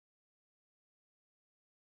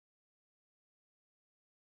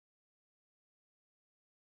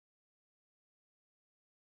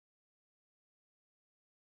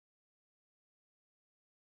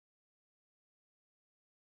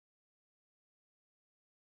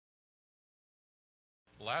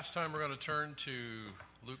Last time we're going to turn to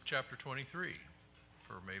Luke chapter 23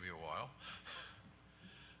 for maybe a while.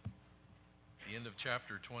 The end of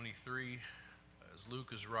chapter 23, as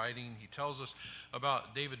Luke is writing, he tells us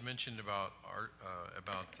about, David mentioned about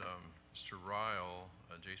Mr. Ryle,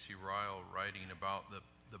 J.C. Ryle writing about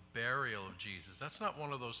the burial of Jesus. That's not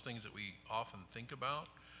one of those things that we often think about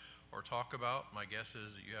or talk about. My guess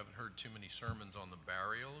is that you haven't heard too many sermons on the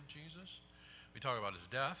burial of Jesus. We talk about his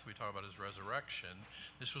death, we talk about his resurrection.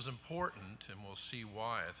 This was important, and we'll see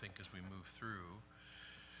why, I think, as we move through.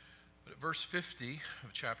 But at verse 50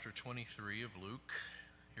 of chapter 23 of Luke,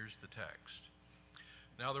 here's the text.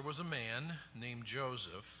 Now there was a man named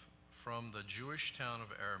Joseph from the Jewish town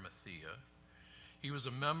of Arimathea. He was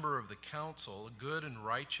a member of the council, a good and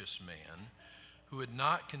righteous man, who had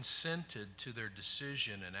not consented to their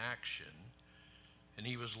decision and action, and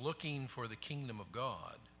he was looking for the kingdom of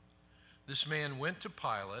God. This man went to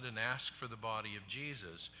Pilate and asked for the body of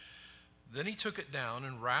Jesus. Then he took it down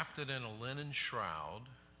and wrapped it in a linen shroud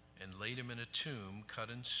and laid him in a tomb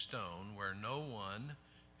cut in stone where no one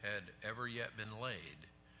had ever yet been laid.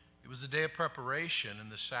 It was a day of preparation,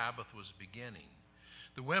 and the Sabbath was beginning.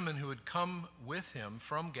 The women who had come with him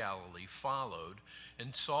from Galilee followed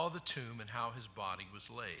and saw the tomb and how his body was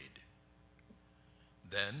laid.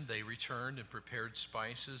 Then they returned and prepared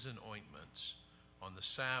spices and ointments. On the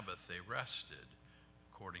Sabbath they rested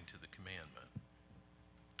according to the commandment.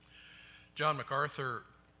 John MacArthur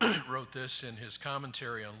wrote this in his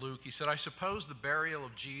commentary on Luke. He said, I suppose the burial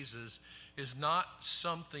of Jesus is not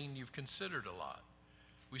something you've considered a lot.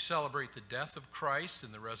 We celebrate the death of Christ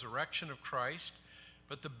and the resurrection of Christ,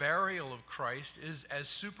 but the burial of Christ is as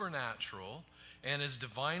supernatural and as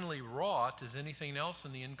divinely wrought as anything else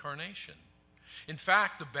in the incarnation. In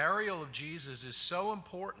fact, the burial of Jesus is so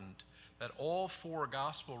important that all four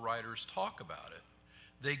gospel writers talk about it.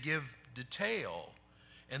 They give detail,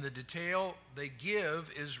 and the detail they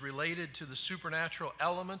give is related to the supernatural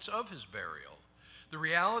elements of his burial. The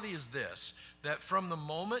reality is this, that from the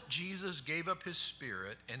moment Jesus gave up his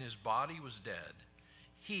spirit and his body was dead,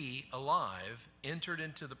 he, alive, entered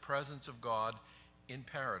into the presence of God in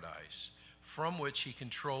paradise, from which he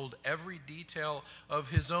controlled every detail of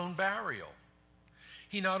his own burial.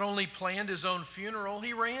 He not only planned his own funeral,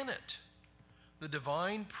 he ran it. The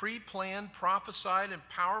divine, pre-planned, prophesied, and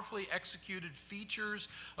powerfully executed features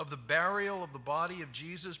of the burial of the body of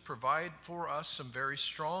Jesus provide for us some very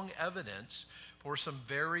strong evidence for some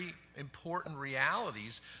very important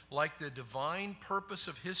realities, like the divine purpose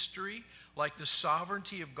of history, like the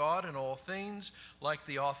sovereignty of God in all things, like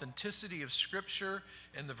the authenticity of Scripture,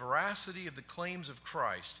 and the veracity of the claims of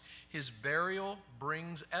Christ. His burial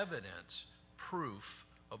brings evidence, proof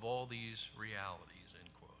of all these realities.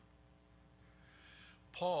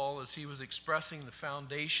 Paul, as he was expressing the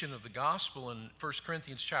foundation of the gospel in 1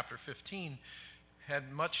 Corinthians chapter 15,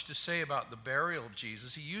 had much to say about the burial of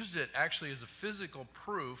Jesus. He used it actually as a physical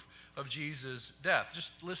proof of Jesus' death.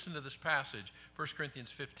 Just listen to this passage, 1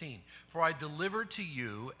 Corinthians 15. For I delivered to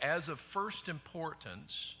you as of first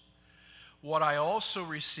importance what I also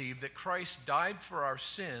received, that Christ died for our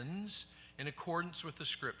sins in accordance with the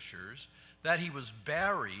Scriptures, that he was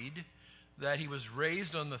buried, that he was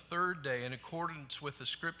raised on the third day in accordance with the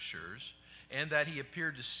Scriptures, and that he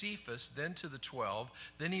appeared to Cephas, then to the 12.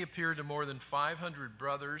 Then he appeared to more than 500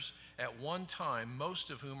 brothers at one time, most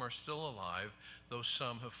of whom are still alive, though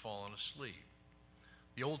some have fallen asleep.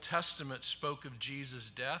 The Old Testament spoke of Jesus'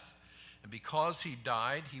 death, and because he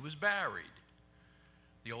died, he was buried.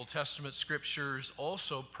 The Old Testament Scriptures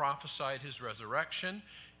also prophesied his resurrection,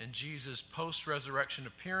 and Jesus' post-resurrection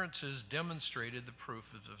appearances demonstrated the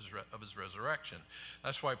proof of his resurrection.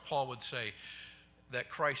 That's why Paul would say that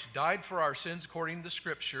Christ died for our sins according to the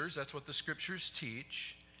Scriptures. That's what the Scriptures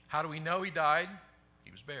teach. How do we know he died?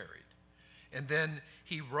 He was buried. And then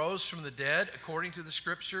he rose from the dead according to the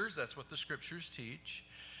Scriptures. That's what the Scriptures teach.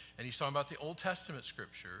 And he's talking about the Old Testament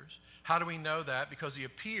Scriptures. How do we know that? Because he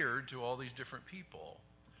appeared to all these different people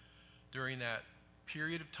during that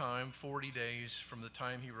period of time, 40 days from the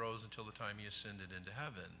time he rose until the time he ascended into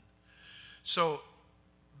heaven. So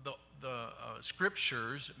the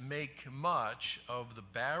Scriptures make much of the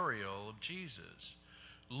burial of Jesus.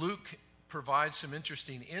 Luke provides some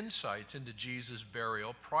interesting insights into Jesus'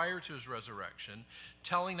 burial prior to his resurrection,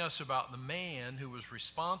 telling us about the man who was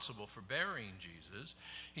responsible for burying Jesus.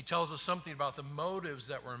 He tells us something about the motives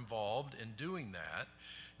that were involved in doing that,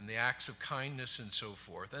 and the acts of kindness and so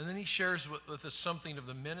forth. And then he shares with us something of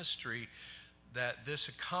the ministry that this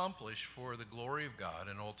accomplished for the glory of God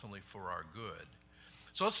and ultimately for our good.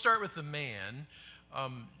 So let's start with the man,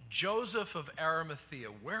 Joseph of Arimathea.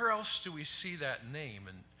 Where else do we see that name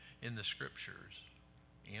in the Scriptures?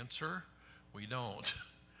 Answer, we don't.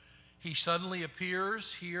 He suddenly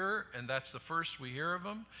appears here, and that's the first we hear of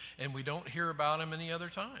him, and we don't hear about him any other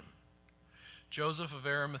time. Joseph of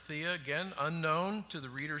Arimathea, again, unknown to the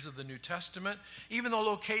readers of the New Testament. Even the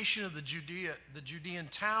location of the Judean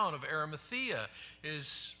town of Arimathea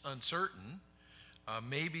is uncertain.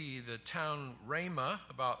 Maybe the town Ramah,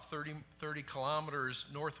 about 30 kilometers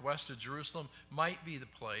northwest of Jerusalem, might be the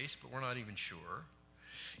place, but we're not even sure.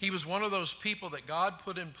 He was one of those people that God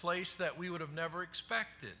put in place that we would have never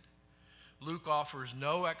expected. Luke offers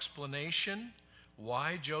no explanation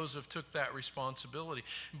why Joseph took that responsibility.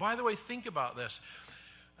 And by the way, think about this.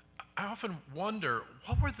 I often wonder,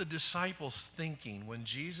 what were the disciples thinking when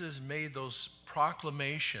Jesus made those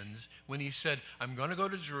proclamations, when he said, I'm going to go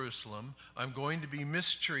to Jerusalem, I'm going to be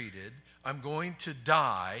mistreated, I'm going to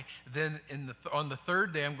die, then on the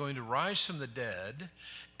third day I'm going to rise from the dead,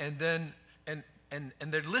 and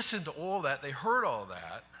they listened to all that, they heard all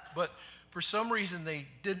that, but for some reason it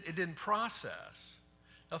didn't process.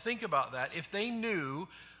 Now think about that. If they knew,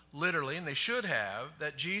 literally, and they should have,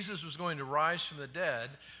 that Jesus was going to rise from the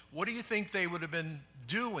dead, what do you think they would have been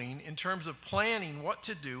doing in terms of planning what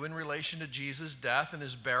to do in relation to Jesus' death and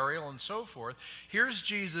his burial and so forth? Here's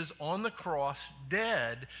Jesus on the cross,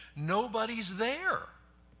 dead. Nobody's there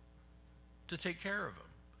to take care of him.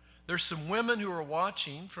 There's some women who are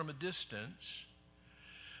watching from a distance,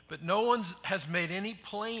 but no one has made any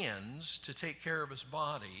plans to take care of his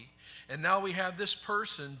body. And now we have this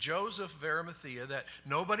person, Joseph of Arimathea, that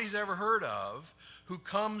nobody's ever heard of, who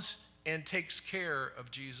comes and takes care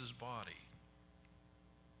of Jesus' body.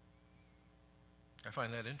 I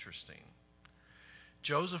find that interesting.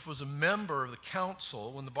 Joseph was a member of the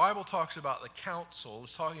council. When the Bible talks about the council,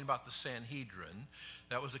 it's talking about the Sanhedrin.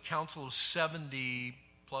 That was a council of 70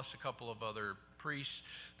 plus a couple of other priests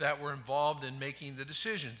that were involved in making the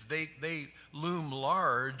decisions. They loom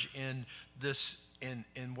large in this,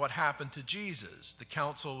 in what happened to Jesus. The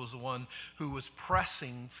council was the one who was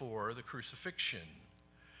pressing for the crucifixion.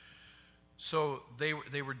 So they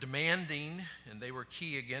were demanding, and they were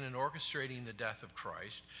key again in orchestrating the death of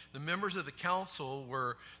Christ. The members of the council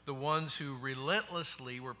were the ones who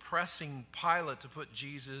relentlessly were pressing Pilate to put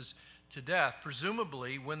Jesus to death,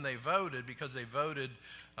 presumably when they voted, because they voted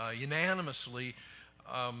unanimously.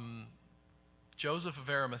 Joseph of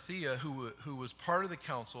Arimathea, who was part of the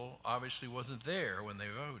council, obviously wasn't there when they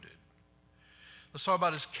voted. Let's talk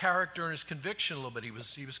about his character and his conviction a little bit.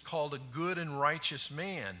 He was called a good and righteous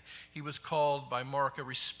man. He was called by Mark a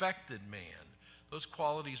respected man. Those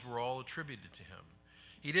qualities were all attributed to him.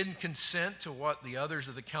 He didn't consent to what the others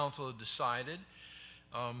of the council had decided.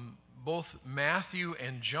 Both Matthew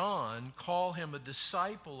and John call him a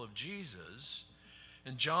disciple of Jesus,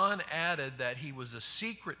 and John added that he was a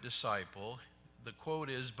secret disciple. The quote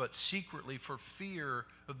is, but secretly for fear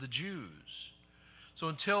of the Jews. So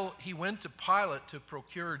until he went to Pilate to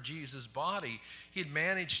procure Jesus' body, he had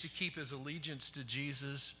managed to keep his allegiance to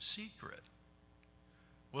Jesus secret.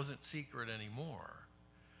 Wasn't secret anymore.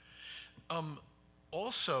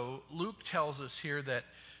 Also, Luke tells us here that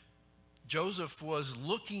Joseph was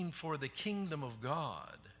looking for the kingdom of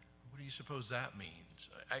God. What do you suppose that means?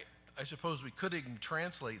 I suppose we could even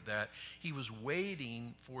translate that. He was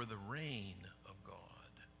waiting for the reign of God.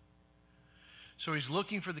 So he's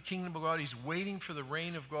looking for the kingdom of God. He's waiting for the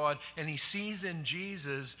reign of God. And he sees in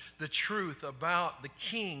Jesus the truth about the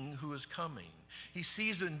king who is coming. He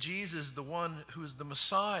sees in Jesus the one who is the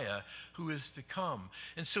Messiah who is to come.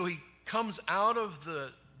 And so he comes out of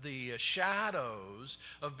the shadows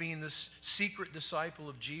of being this secret disciple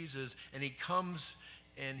of Jesus, and he comes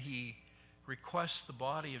and he requests the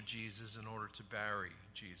body of Jesus in order to bury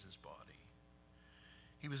Jesus' body.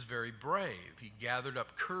 He was very brave. He gathered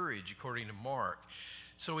up courage, according to Mark.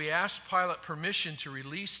 So he asked Pilate permission to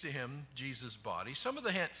release to him Jesus' body. Some of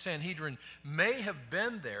the Sanhedrin may have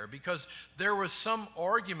been there because there was some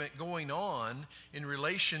argument going on in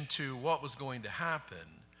relation to what was going to happen.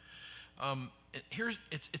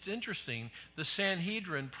 It's interesting. The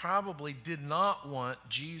Sanhedrin probably did not want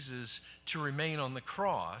Jesus to remain on the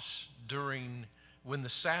cross when the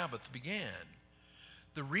Sabbath began.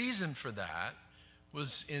 The reason for that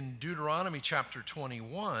was in Deuteronomy chapter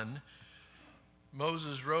 21.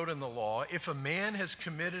 Moses wrote in the law, if a man has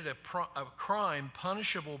committed a crime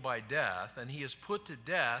punishable by death, and he is put to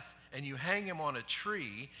death, and you hang him on a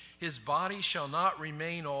tree, his body shall not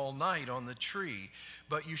remain all night on the tree,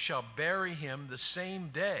 but you shall bury him the same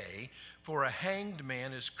day, for a hanged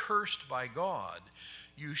man is cursed by God.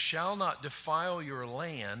 You shall not defile your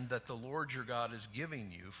land that the Lord your God is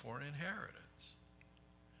giving you for an inheritance.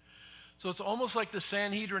 So it's almost like the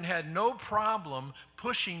Sanhedrin had no problem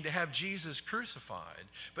pushing to have Jesus crucified,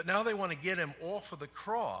 but now they want to get him off of the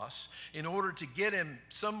cross in order to get him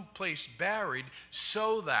someplace buried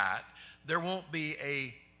so that there won't be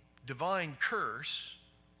a divine curse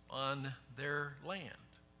on their land.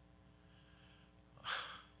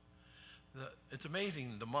 It's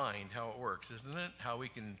amazing, the mind, how it works, isn't it? How we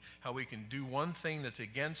can do one thing that's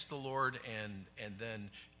against the Lord and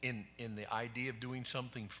then in the idea of doing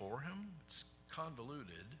something for him. It's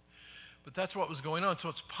convoluted. But that's what was going on. So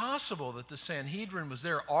it's possible that the Sanhedrin was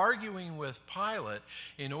there arguing with Pilate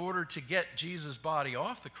in order to get Jesus' body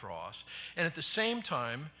off the cross. And at the same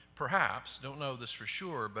time, perhaps, don't know this for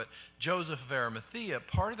sure, but Joseph of Arimathea,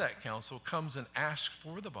 part of that council, comes and asks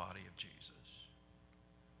for the body of Jesus.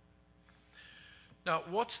 Now,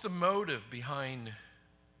 what's the motive behind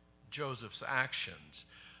Joseph's actions?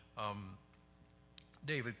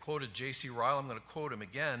 David quoted J.C. Ryle. I'm going to quote him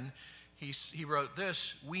again. He wrote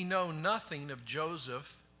this: "We know nothing of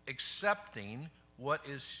Joseph excepting what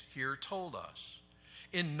is here told us.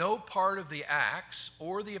 In no part of the Acts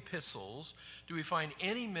or the epistles do we find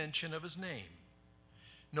any mention of his name.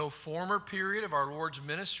 No former period of our Lord's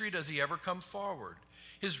ministry does he ever come forward.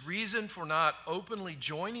 His reason for not openly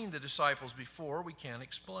joining the disciples before we can't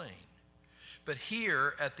explain. But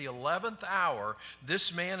here, at the 11th hour,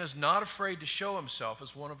 this man is not afraid to show himself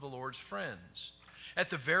as one of the Lord's friends.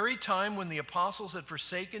 At the very time when the apostles had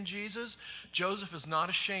forsaken Jesus, Joseph is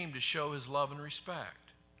not ashamed to show his love and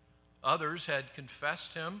respect. Others had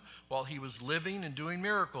confessed him while he was living and doing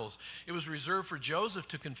miracles. It was reserved for Joseph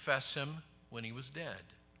to confess him when he was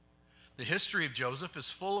dead." The history of Joseph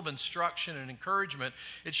is full of instruction and encouragement.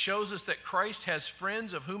 It shows us that Christ has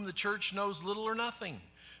friends of whom the church knows little or nothing.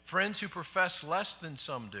 Friends who profess less than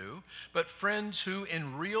some do, but friends who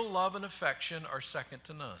in real love and affection are second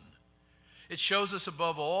to none. It shows us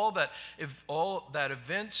above all that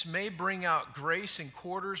events may bring out grace in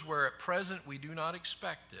quarters where at present we do not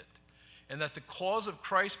expect it, and that the cause of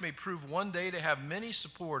Christ may prove one day to have many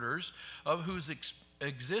supporters of whose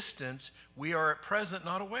existence we are at present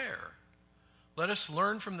not aware. Let us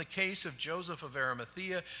learn from the case of Joseph of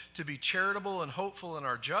Arimathea to be charitable and hopeful in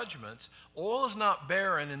our judgments. All is not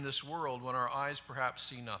barren in this world when our eyes perhaps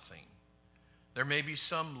see nothing. There may be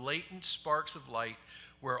some latent sparks of light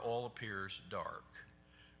where all appears dark.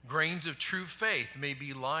 Grains of true faith may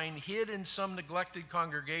be lying hid in some neglected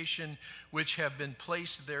congregation which have been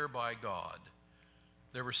placed there by God.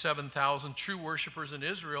 There were 7,000 true worshipers in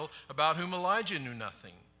Israel about whom Elijah knew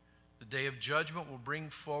nothing. The day of judgment will bring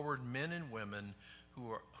forward men and women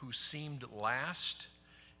who seemed last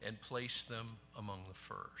and place them among the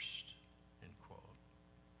first." End quote.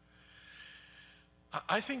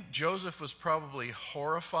 I think Joseph was probably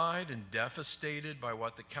horrified and devastated by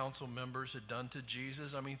what the council members had done to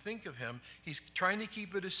Jesus. I mean, think of him. He's trying to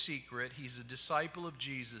keep it a secret. He's a disciple of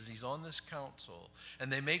Jesus. He's on this council,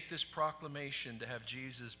 and they make this proclamation to have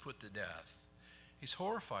Jesus put to death. He's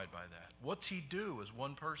horrified by that. What's he do as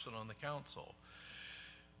one person on the council?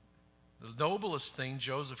 The noblest thing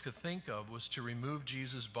Joseph could think of was to remove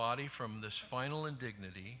Jesus' body from this final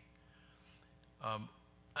indignity.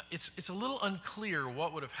 It's a little unclear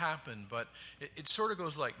what would have happened, but it sort of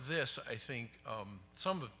goes like this, I think.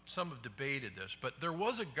 Some have debated this, but there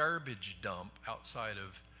was a garbage dump outside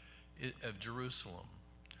of Jerusalem.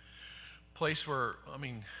 Place where, I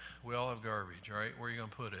mean, we all have garbage, right? Where are you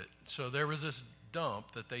going to put it? So there was this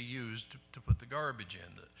dump that they used to put the garbage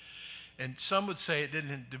in. And some would say it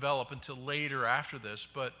didn't develop until later after this,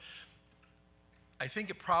 but I think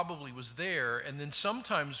it probably was there. And then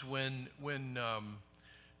sometimes when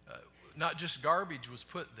not just garbage was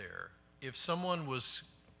put there, if someone was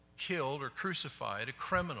killed or crucified, a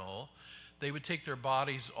criminal, they would take their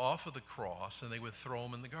bodies off of the cross and they would throw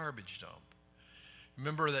them in the garbage dump.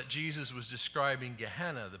 Remember that Jesus was describing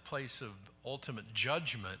Gehenna, the place of ultimate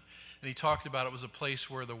judgment, and he talked about it was a place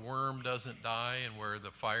where the worm doesn't die and where the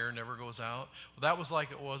fire never goes out. Well, that was like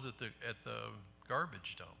it was at the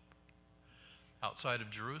garbage dump outside of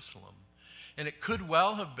Jerusalem. And it could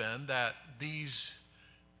well have been that these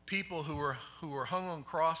people who were hung on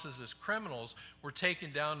crosses as criminals were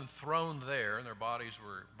taken down and thrown there, and their bodies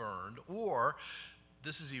were burned. Or,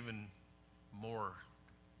 this is even more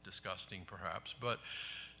disgusting perhaps, but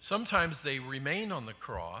sometimes they remained on the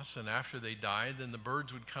cross, and after they died, then the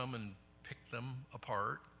birds would come and pick them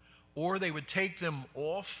apart. Or they would take them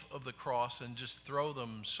off of the cross and just throw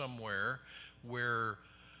them somewhere where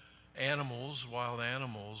animals, wild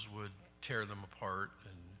animals, would tear them apart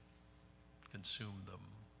and consume them.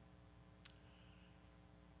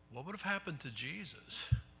 What would have happened to Jesus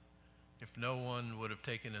if no one would have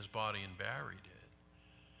taken his body and buried it?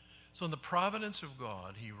 So in the providence of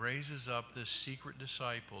God, he raises up this secret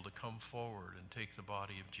disciple to come forward and take the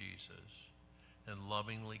body of Jesus and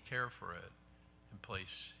lovingly care for it and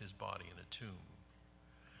place his body in a tomb.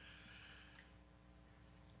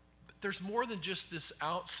 But there's more than just this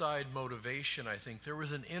outside motivation, I think. There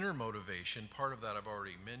was an inner motivation. Part of that I've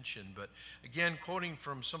already mentioned. But again, quoting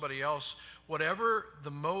from somebody else, whatever the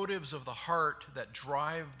motives of the heart that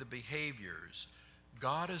drive the behaviors,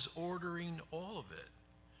 God is ordering all of it.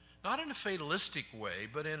 Not in a fatalistic way,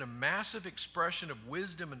 but in a massive expression of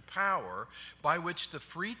wisdom and power by which the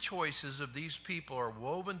free choices of these people are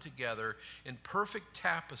woven together in perfect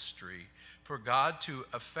tapestry for God to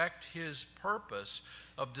effect his purpose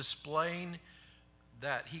of displaying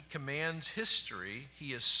that he commands history,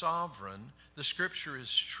 he is sovereign, the scripture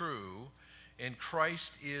is true, and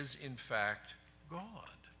Christ is in fact God.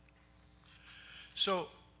 So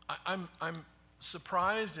I'm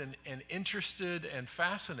surprised and interested and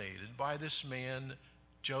fascinated by this man,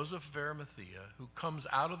 Joseph of Arimathea, who comes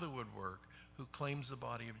out of the woodwork, who claims the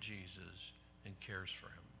body of Jesus and cares for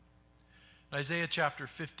him. In Isaiah chapter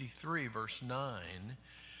 53, verse 9,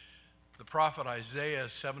 the prophet Isaiah,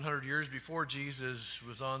 700 years before Jesus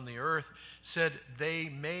was on the earth, said, they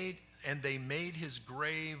made his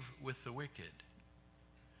grave with the wicked.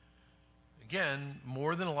 Again,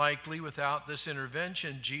 more than likely, without this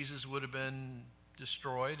intervention, Jesus would have been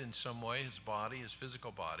destroyed in some way, his body, his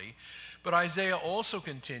physical body. But Isaiah also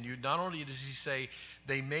continued, not only does he say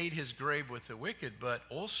they made his grave with the wicked, but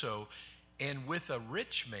also, and with a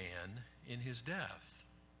rich man in his death.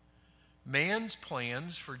 Man's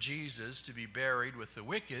plans for Jesus to be buried with the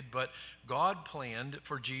wicked, but God planned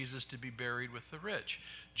for Jesus to be buried with the rich.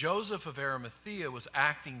 Joseph of Arimathea was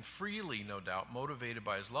acting freely, no doubt, motivated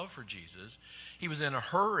by his love for Jesus. He was in a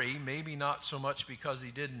hurry, maybe not so much because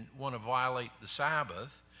he didn't want to violate the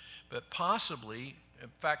Sabbath, but possibly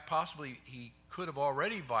he could have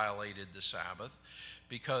already violated the Sabbath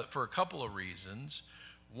for a couple of reasons.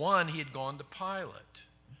 One, he had gone to Pilate.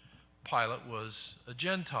 Pilate was a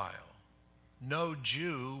Gentile. No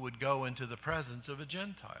Jew would go into the presence of a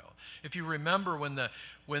Gentile. If you remember when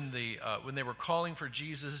they were calling for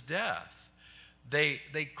Jesus' death, they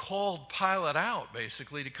called Pilate out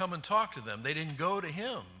basically to come and talk to them. They didn't go to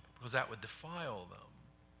him because that would defile them.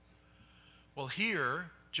 Well,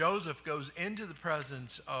 here Joseph goes into the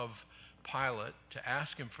presence of Pilate to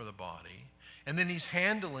ask him for the body, and then he's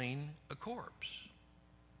handling a corpse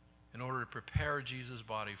in order to prepare Jesus'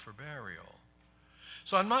 body for burial.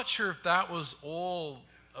 So I'm not sure if that was all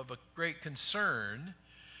of a great concern.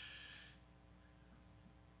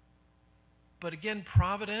 But again,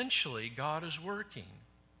 providentially, God is working.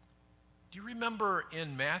 Do you remember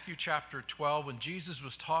in Matthew chapter 12 when Jesus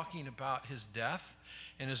was talking about his death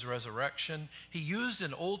and his resurrection? He used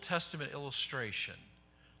an Old Testament illustration.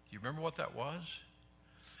 Do you remember what that was?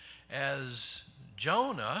 As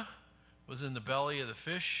Jonah was in the belly of the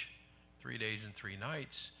fish 3 days and 3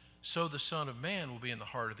 nights, so the Son of Man will be in the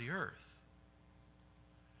heart of the earth.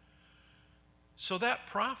 So that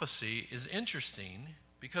prophecy is interesting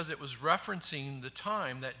because it was referencing the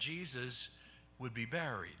time that Jesus would be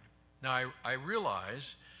buried. Now, I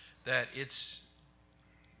realize that it's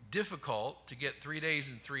difficult to get 3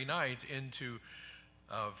 days and 3 nights into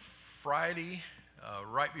Friday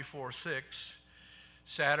right before 6,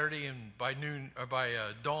 Saturday, and by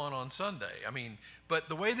dawn on Sunday. But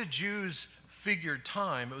the way the Jews figured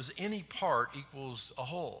time, it was any part equals a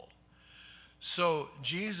whole. So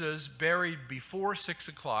Jesus buried before 6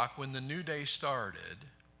 o'clock when the new day started,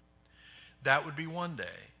 that would be one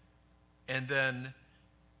day. And then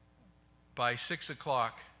by 6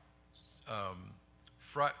 o'clock,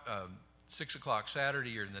 6 o'clock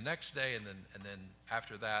Saturday or the next day, and then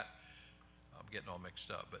after that, I'm getting all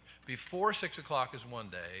mixed up. But before 6 o'clock is one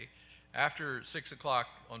day. After 6 o'clock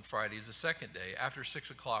on Friday is the second day. After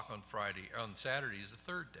 6 o'clock on Saturday is the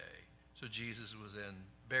third day. So Jesus was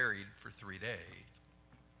buried for 3 days.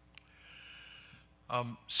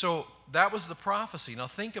 So that was the prophecy. Now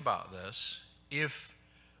think about this. If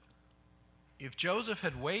Joseph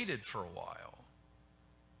had waited for a while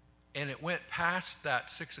and it went past that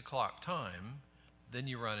 6 o'clock time, then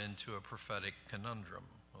you run into a prophetic conundrum,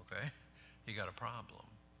 okay? You got a problem.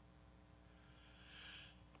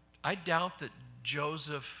 I doubt that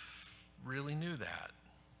Joseph really knew that.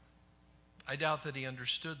 I doubt that he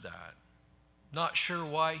understood that. Not sure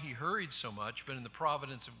why he hurried so much, but in the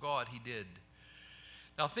providence of God, he did.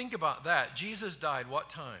 Now think about that. Jesus died what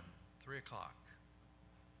time? 3 o'clock.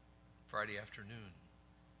 Friday afternoon.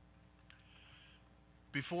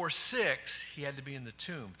 Before 6, he had to be in the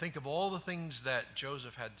tomb. Think of all the things that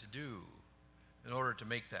Joseph had to do in order to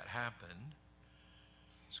make that happen.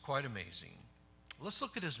 It's quite amazing. Let's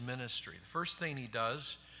look at his ministry. The first thing he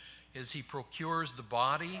does is he procures the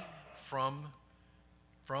body from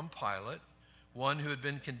Pilate, one who had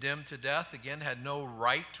been condemned to death, again, had no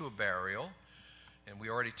right to a burial. And we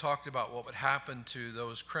already talked about what would happen to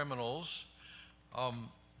those criminals.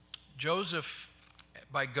 Joseph,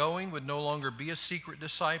 by going, would no longer be a secret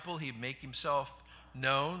disciple. He'd make himself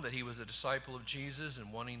known that he was a disciple of Jesus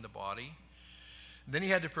and wanting the body. And then he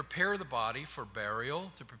had to prepare the body for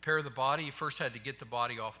burial. To prepare the body, he first had to get the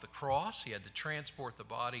body off the cross. He had to transport the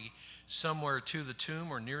body somewhere to the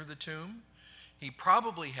tomb or near the tomb. He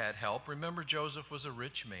probably had help. Remember, Joseph was a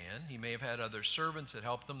rich man. He may have had other servants that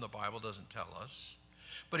helped him. The Bible doesn't tell us.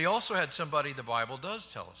 But he also had somebody the Bible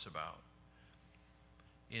does tell us about.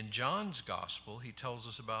 In John's gospel, he tells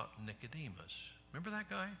us about Nicodemus. Remember that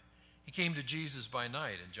guy? He came to Jesus by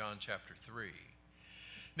night in John chapter 3.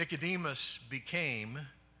 Nicodemus became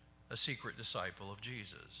a secret disciple of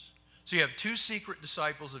Jesus. So you have two secret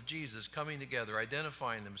disciples of Jesus coming together,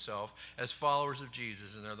 identifying themselves as followers of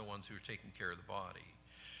Jesus, and they're the ones who are taking care of the body.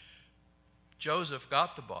 Joseph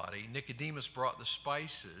got the body. Nicodemus brought the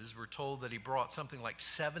spices. We're told that he brought something like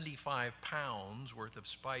 75 pounds worth of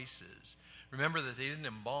spices. Remember that they didn't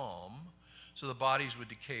embalm, so the bodies would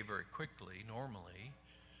decay very quickly, normally.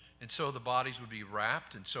 And so the bodies would be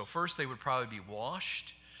wrapped. And so first they would probably be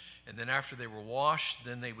washed, and then after they were washed,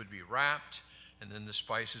 then they would be wrapped, and then the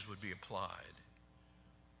spices would be applied.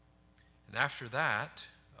 And after that,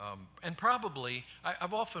 and probably,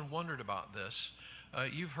 I've often wondered about this.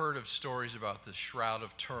 You've heard of stories about the Shroud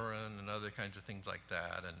of Turin and other kinds of things like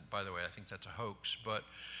that. And by the way, I think that's a hoax. But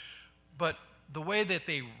the way that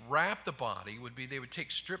they wrap the body would be they would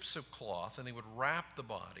take strips of cloth and they would wrap the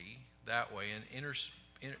body that way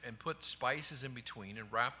and put spices in between and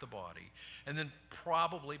wrap the body. And then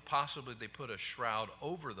possibly they put a shroud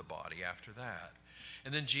over the body after that.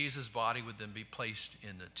 And then Jesus' body would then be placed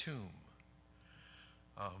in a tomb.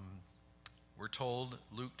 We're told,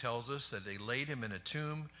 Luke tells us, that they laid him in a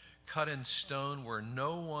tomb cut in stone where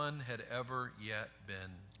no one had ever yet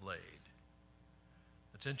been laid.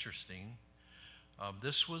 That's interesting.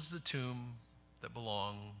 This was the tomb that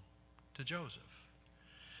belonged to Joseph.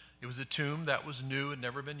 It was a tomb that was new and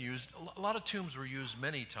never been used. A lot of tombs were used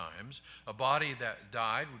many times. A body that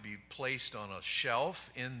died would be placed on a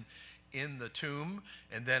shelf in the tomb,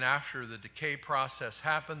 and then after the decay process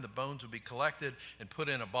happened, the bones would be collected and put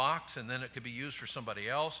in a box, and then it could be used for somebody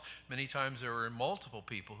else. Many times there were multiple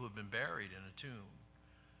people who had been buried in a tomb.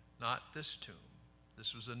 Not this tomb.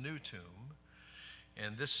 This was a new tomb,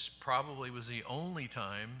 and this probably was the only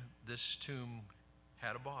time this tomb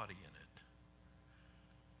had a body in it.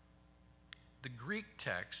 The Greek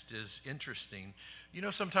text is interesting. You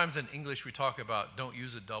know, sometimes in English we talk about don't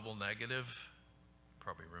use a double negative.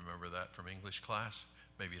 Probably remember that from English class.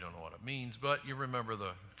 Maybe you don't know what it means, but you remember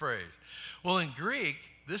the phrase. Well, in Greek,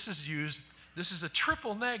 this is a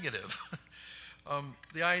triple negative.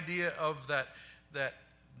 The idea of that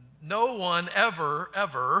no one ever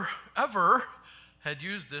had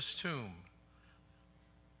used this tomb.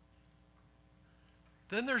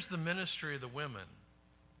 Then there's the ministry of the women.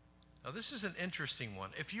 Now, this is an interesting one.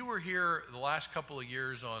 If you were here the last couple of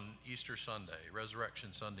years on Easter Sunday, Resurrection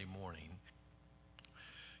Sunday morning,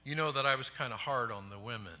 you know that I was kind of hard on the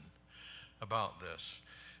women about this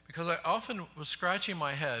because I often was scratching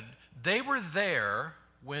my head. They were there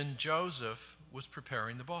when Joseph was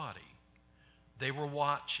preparing the body. They were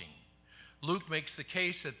watching. Luke makes the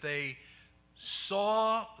case that they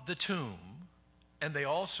saw the tomb and they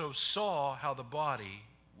also saw how the body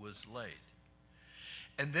was laid.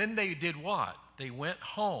 And then they did what? They went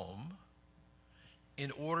home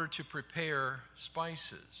in order to prepare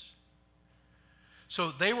spices.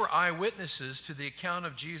 So they were eyewitnesses to the account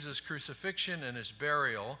of Jesus' crucifixion and his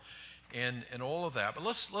burial and all of that. But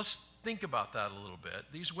let's think about that a little bit.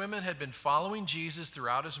 These women had been following Jesus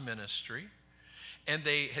throughout his ministry, and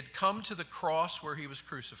they had come to the cross where he was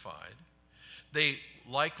crucified. They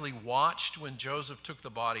likely watched when Joseph took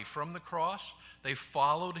the body from the cross. They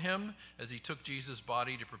followed him as he took Jesus'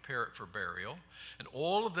 body to prepare it for burial. And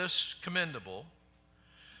all of this commendable.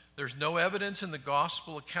 There's no evidence in the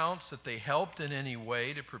gospel accounts that they helped in any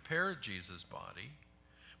way to prepare Jesus' body,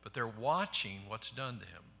 but they're watching what's done to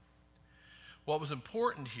him. What was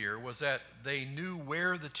important here was that they knew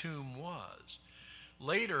where the tomb was.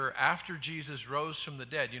 Later, after Jesus rose from the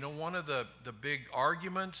dead, you know, one of the big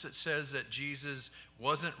arguments that says that Jesus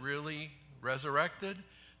wasn't really resurrected,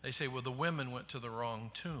 they say, well, the women went to the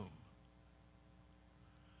wrong tomb.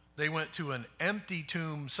 They went to an empty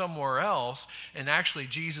tomb somewhere else, and actually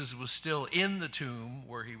Jesus was still in the tomb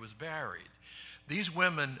where he was buried. These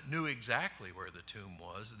women knew exactly where the tomb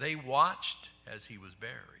was. They watched as he was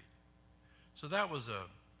buried. So that was a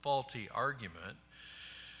faulty argument.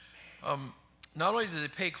 Not only did they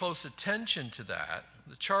pay close attention to that,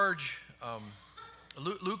 the charge,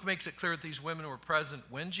 Luke makes it clear that these women were present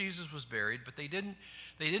when Jesus was buried, but they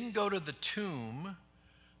didn't go to the tomb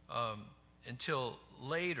until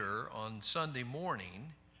later on Sunday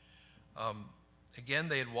morning. Again,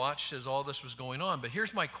 they had watched as all this was going on. But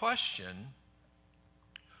here's my question.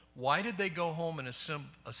 Why did they go home and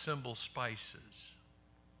assemble spices?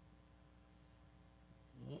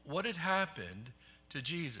 What had happened to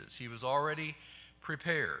Jesus? He was already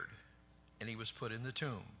prepared, and he was put in the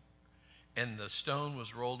tomb, and the stone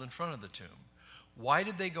was rolled in front of the tomb. Why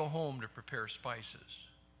did they go home to prepare spices?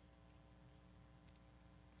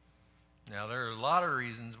 Now, there are a lot of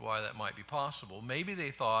reasons why that might be possible. Maybe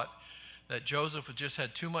they thought that Joseph had just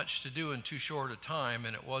had too much to do in too short a time,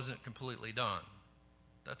 and it wasn't completely done.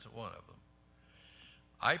 That's one of them.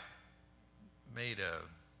 I made a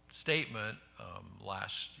statement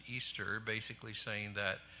last Easter basically saying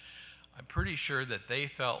that I'm pretty sure that they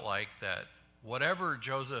felt like that whatever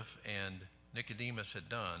Joseph and Nicodemus had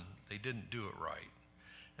done, they didn't do it right,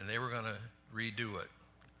 and they were going to redo it.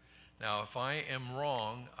 Now, if I am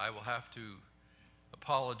wrong, I will have to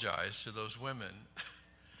apologize to those women,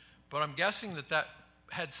 but I'm guessing that that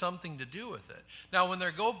had something to do with it. Now, when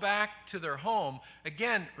they go back to their home,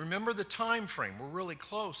 again, remember the time frame. We're really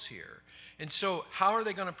close here. And so how are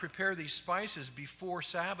they going to prepare these spices before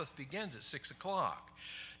Sabbath begins at 6 o'clock?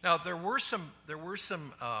 Now, there were some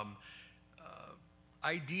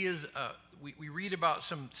ideas. We read about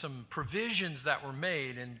some provisions that were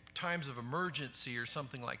made in times of emergency or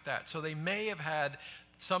something like that. So they may have had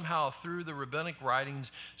somehow through the rabbinic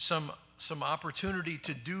writings some opportunity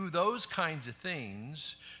to do those kinds of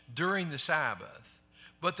things during the Sabbath,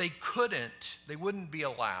 but they wouldn't be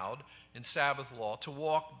allowed in Sabbath law to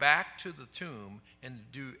walk back to the tomb and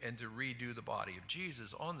to redo the body of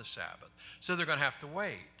Jesus on the Sabbath. So they're going to have to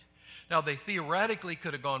wait. Now, they theoretically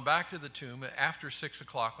could have gone back to the tomb after 6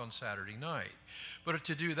 o'clock on Saturday night, but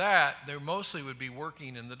to do that, they mostly would be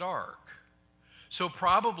working in the dark. So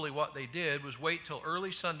probably what they did was wait till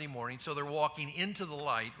early Sunday morning, so they're walking into the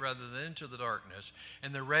light rather than into the darkness,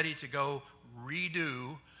 and they're ready to go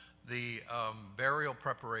redo the burial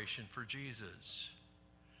preparation for Jesus.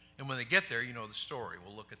 And when they get there, you know the story.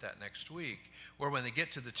 We'll look at that next week, where when they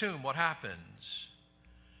get to the tomb, what happens?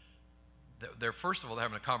 They're first of all, they're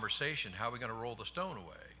having a conversation. How are we going to roll the stone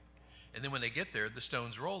away? And then when they get there, the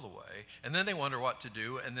stone's rolled away. And then they wonder what to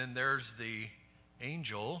do, and then there's the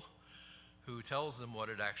angel who tells them what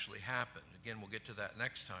had actually happened. Again, we'll get to that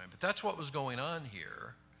next time. But that's what was going on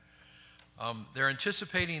here. They're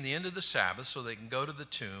anticipating the end of the Sabbath so they can go to the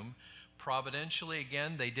tomb. Providentially,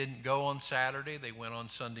 again, they didn't go on Saturday. They went on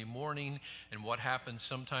Sunday morning. And what happened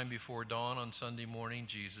sometime before dawn on Sunday morning?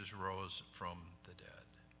 Jesus rose from the dead.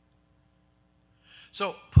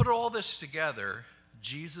 So put all this together,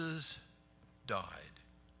 Jesus died.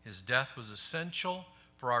 His death was essential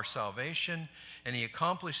for our salvation, and he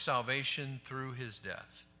accomplished salvation through his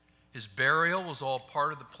death. His burial was all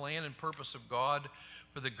part of the plan and purpose of God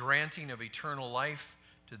for the granting of eternal life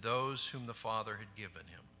to those whom the Father had given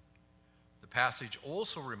him. The passage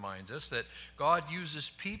also reminds us that God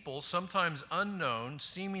uses people, sometimes unknown,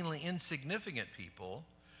 seemingly insignificant people,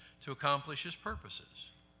 to accomplish his purposes.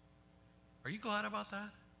 Are you glad about that?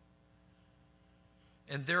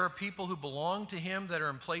 And there are people who belong to him that are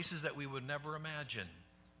in places that we would never imagine.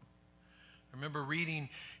 I remember reading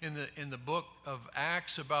in the book of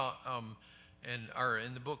Acts about,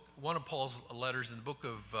 in the book, one of Paul's letters in the book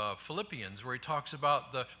of Philippians, where he talks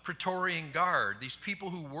about the Praetorian Guard, these people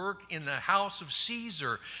who work in the house of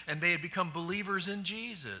Caesar, and they had become believers in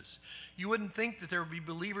Jesus. You wouldn't think that there would be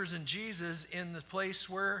believers in Jesus in the place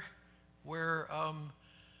where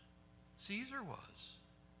Caesar was.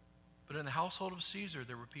 But in the household of Caesar,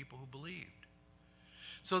 there were people who believed.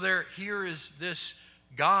 So here is this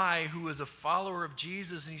guy who is a follower of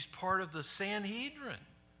Jesus, and he's part of the Sanhedrin,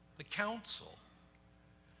 the council.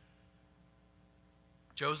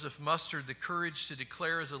 Joseph mustered the courage to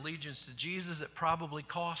declare his allegiance to Jesus. It probably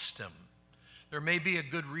cost him. There may be a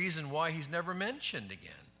good reason why he's never mentioned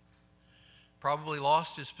again. Probably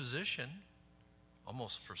lost his position,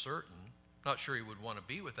 almost for certain. Not sure he would want to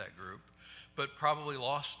be with that group, but probably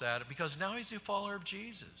lost that because now he's a follower of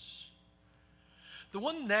Jesus. The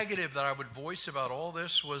one negative that I would voice about all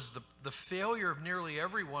this was the failure of nearly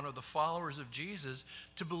every one of the followers of Jesus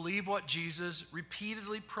to believe what Jesus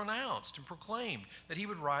repeatedly pronounced and proclaimed, that he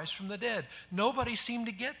would rise from the dead. Nobody seemed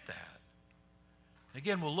to get that.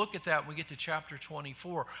 Again, we'll look at that when we get to chapter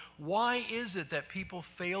 24. Why is it that people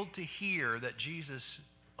failed to hear that Jesus,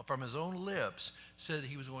 from his own lips, said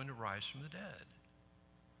he was going to rise from the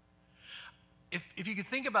dead? If you could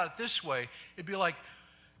think about it this way, it'd be like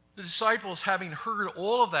the disciples, having heard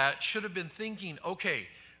all of that, should have been thinking, okay,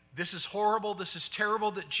 this is horrible, this is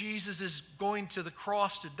terrible that Jesus is going to the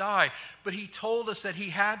cross to die, but he told us that he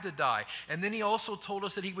had to die. And then he also told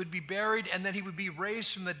us that he would be buried and that he would be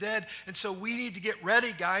raised from the dead. And so we need to get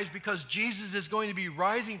ready, guys, because Jesus is going to be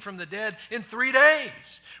rising from the dead in 3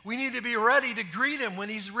 days. We need to be ready to greet him when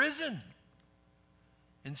he's risen.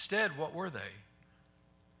 Instead, what were they?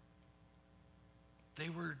 They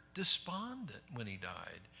were despondent when he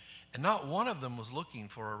died. And not one of them was looking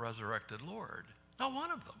for a resurrected Lord. Not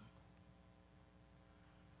one of them.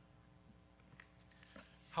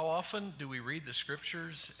 How often do we read the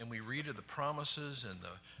scriptures and we read of the promises and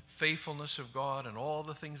the faithfulness of God and all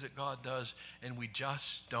the things that God does, and we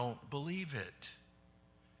just don't believe it?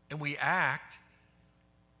 And we act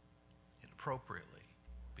inappropriately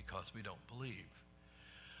because we don't believe.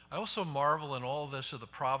 I also marvel in all this of the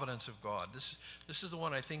providence of God. This is the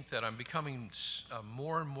one I think that I'm becoming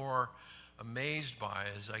more and more amazed by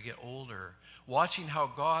as I get older, watching how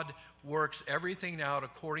God works everything out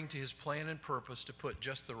according to his plan and purpose to put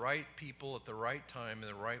just the right people at the right time in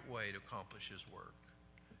the right way to accomplish his work.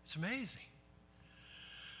 It's amazing.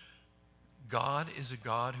 God is a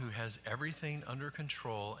God who has everything under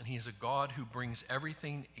control, and he is a God who brings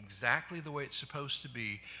everything exactly the way it's supposed to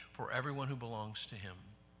be for everyone who belongs to him.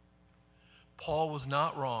 Paul was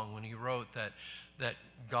not wrong when he wrote that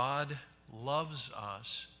God loves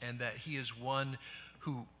us and that he is one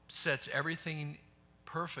who sets everything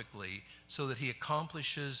perfectly so that he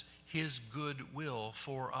accomplishes his good will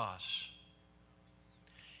for us.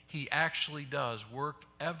 He actually does work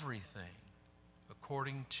everything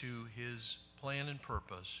according to his plan and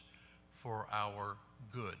purpose for our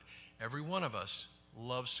good. Every one of us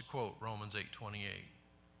loves to quote Romans 8:28.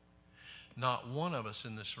 Not one of us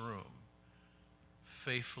in this room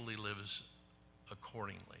faithfully lives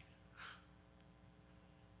accordingly.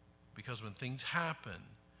 Because when things happen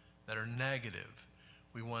that are negative,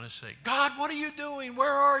 we want to say, God, what are you doing?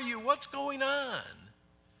 Where are you? What's going on?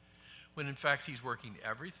 When in fact, he's working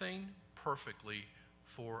everything perfectly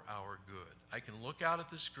for our good. I can look out at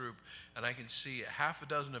this group and I can see half a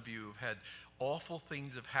dozen of you have had awful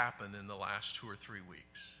things have happened in the last 2 or 3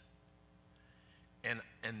 weeks. And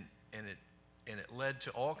it led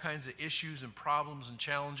to all kinds of issues and problems and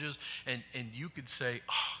challenges. And you could say,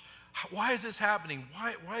 oh, why is this happening?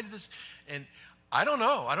 Why did this? And I don't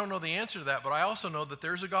know. I don't know the answer to that, but I also know that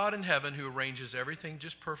there's a God in heaven who arranges everything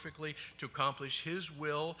just perfectly to accomplish his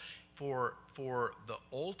will for the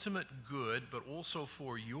ultimate good, but also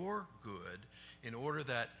for your good, in order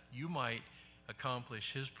that you might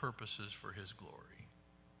accomplish his purposes for his glory.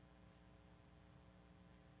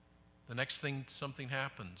 The next thing something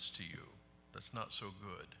happens to you that's not so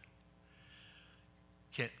good.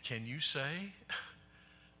 Can you say,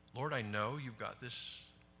 Lord, I know you've got this.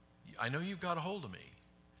 I know you've got a hold of me.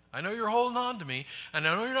 I know you're holding on to me, and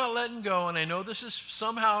I know you're not letting go, and I know this is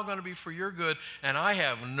somehow going to be for your good, and I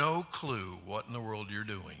have no clue what in the world you're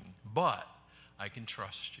doing, but I can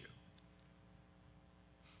trust you.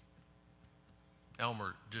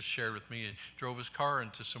 Elmer just shared with me, he drove his car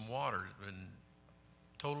into some water and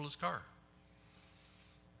totaled his car.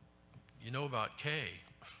 You know about Kay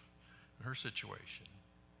and her situation.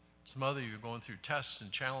 Some other of you are going through tests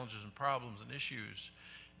and challenges and problems and issues,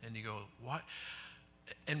 and you go, what?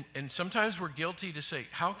 And sometimes we're guilty to say,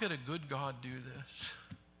 how could a good God do this?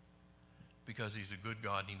 Because he's a good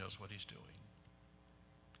God and he knows what he's doing.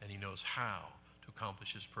 And he knows how to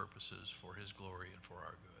accomplish his purposes for his glory and for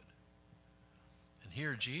our good. And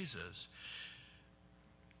here Jesus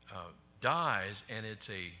dies, and it's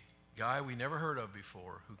a guy we never heard of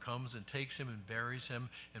before who comes and takes him and buries him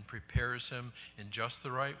and prepares him in just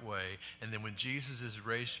the right way. And then when Jesus is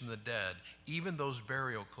raised from the dead, even those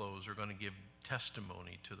burial clothes are going to give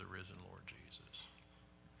testimony to the risen Lord Jesus.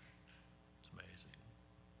 It's amazing.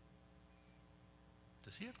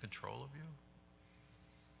 Does he have control of you?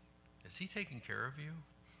 Is he taking care of you?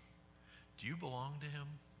 Do you belong to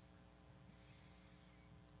him?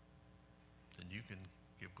 Then you can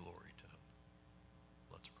give glory to him.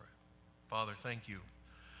 Let's pray. Father, thank you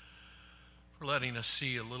for letting us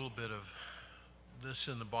see a little bit of this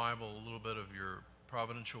in the Bible, a little bit of your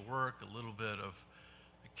providential work, a little bit of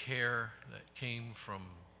care that came from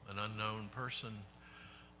an unknown person,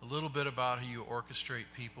 a little bit about how you orchestrate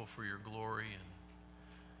people for your glory,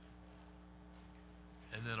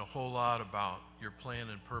 and then a whole lot about your plan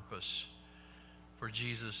and purpose for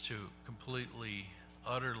Jesus to completely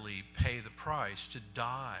utterly pay the price, to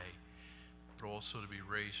die, but also to be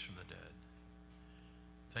raised from the dead.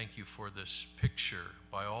 Thank you for this picture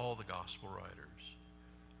by all the gospel writers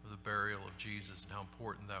of the burial of Jesus and how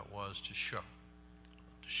important that was to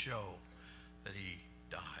show that he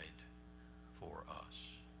died for us.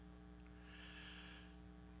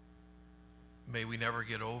 May we never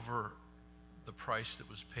get over the price that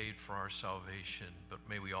was paid for our salvation, but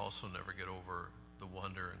may we also never get over the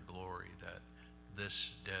wonder and glory that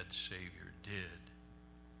this dead Savior did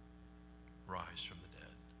rise from the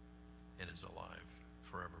dead and is alive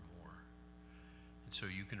forevermore. And so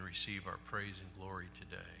you can receive our praise and glory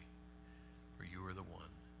today, for you are the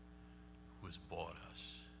one who has bought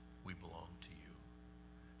us. We belong to you.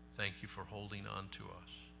 Thank you for holding on to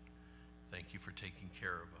us. Thank you for taking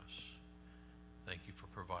care of us. Thank you for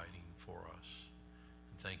providing for us.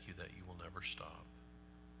 And thank you that you will never stop,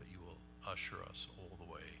 but you will usher us all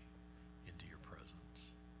the way into your presence.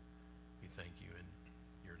 We thank you in